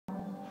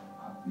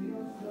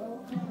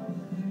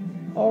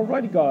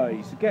Alrighty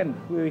guys, again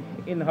we're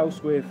in the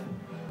house with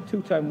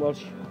two-time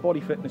Welsh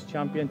body fitness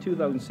champion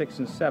 2006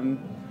 and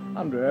 7,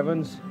 Andrea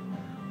Evans.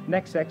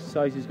 Next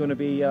exercise is going to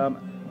be a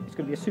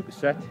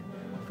superset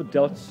for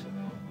delts,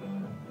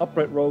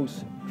 upright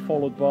rows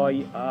followed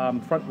by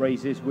front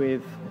raises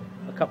with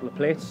a couple of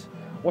plates.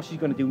 What she's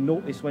going to do,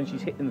 notice when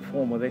she's hitting the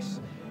form of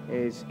this,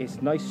 is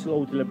it's nice,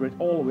 slow, deliberate,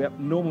 all the way up,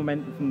 no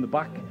momentum from the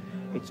back.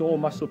 It's all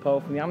muscle power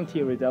from the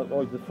anterior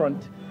deltoid to the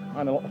front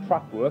and a lot of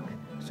trap work.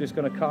 So it's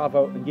going to carve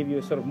out and give you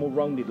a sort of more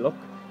rounded look.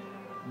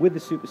 With the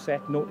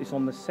superset, notice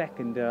on the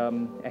second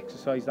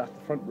exercise that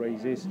the front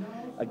raises,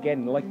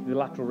 again like the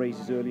lateral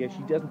raises earlier,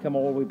 she doesn't come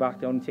all the way back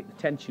down and take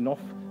the tension off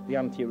the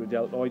anterior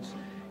deltoids.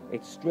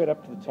 It's straight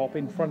up to the top,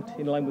 in front,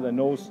 in line with her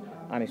nose,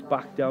 and it's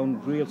back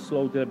down, real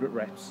slow, deliberate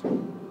reps.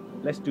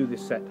 Let's do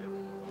this set.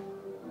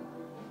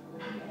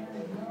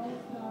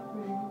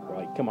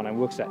 Right, come on and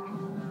work set.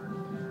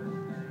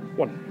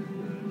 1,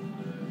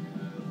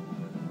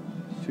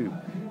 2,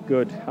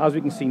 good. As we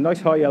can see, nice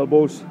high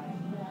elbows,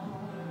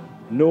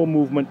 no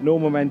movement, no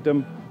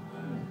momentum,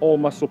 all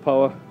muscle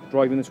power,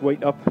 driving this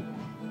weight up.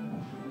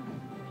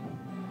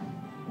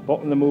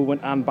 Bottom of the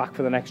movement and back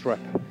for the next rep.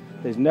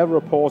 There's never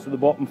a pause at the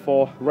bottom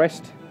for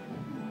rest,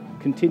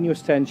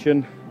 continuous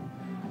tension,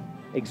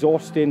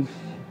 exhausting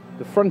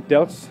the front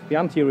delts, the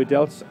anterior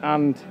delts,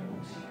 and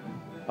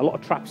a lot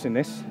of traps in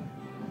this.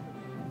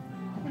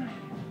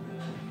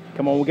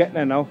 Come on, we're getting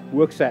there now.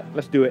 Work set,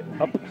 let's do it.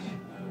 Up,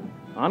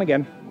 and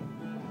again.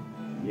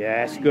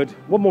 Yes, good.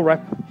 One more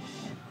rep.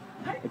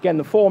 Again,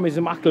 the form is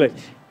immaculate.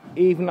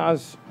 Even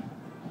as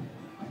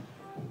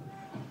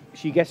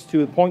she gets to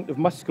the point of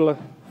muscular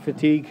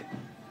fatigue,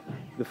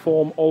 the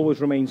form always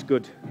remains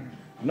good.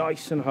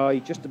 Nice and high,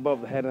 just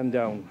above the head and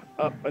down.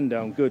 Up and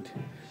down, good.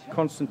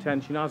 Constant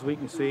tension, as we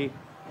can see.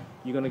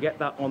 You're going to get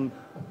that on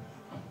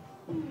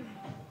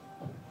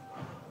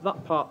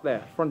that part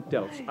there, front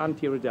delts,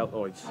 anterior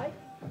deltoids.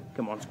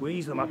 Come on,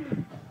 squeeze them up,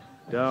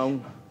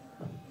 down.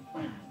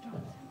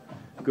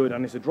 Good,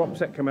 and it's a drop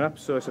set coming up,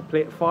 so it's a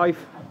plate of 5.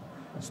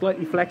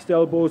 Slightly flexed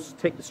elbows,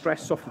 take the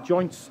stress off the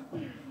joints.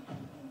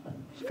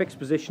 Fixed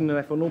position, and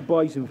therefore no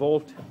buys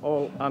involved,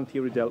 all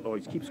anterior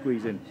deltoids. Keep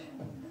squeezing.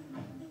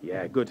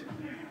 Yeah, good.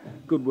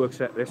 Good work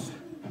set this.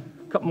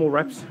 Couple more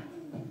reps.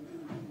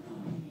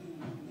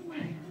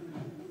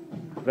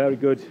 Very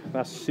good.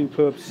 That's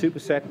superb.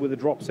 Superset with a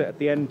drop set at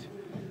the end.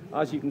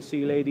 As you can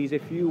see, ladies,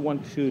 if you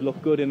want to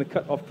look good in a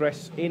cut-off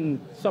dress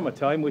in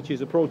summertime, which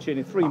is approaching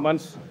in 3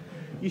 months,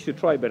 you should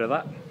try a bit of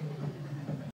that.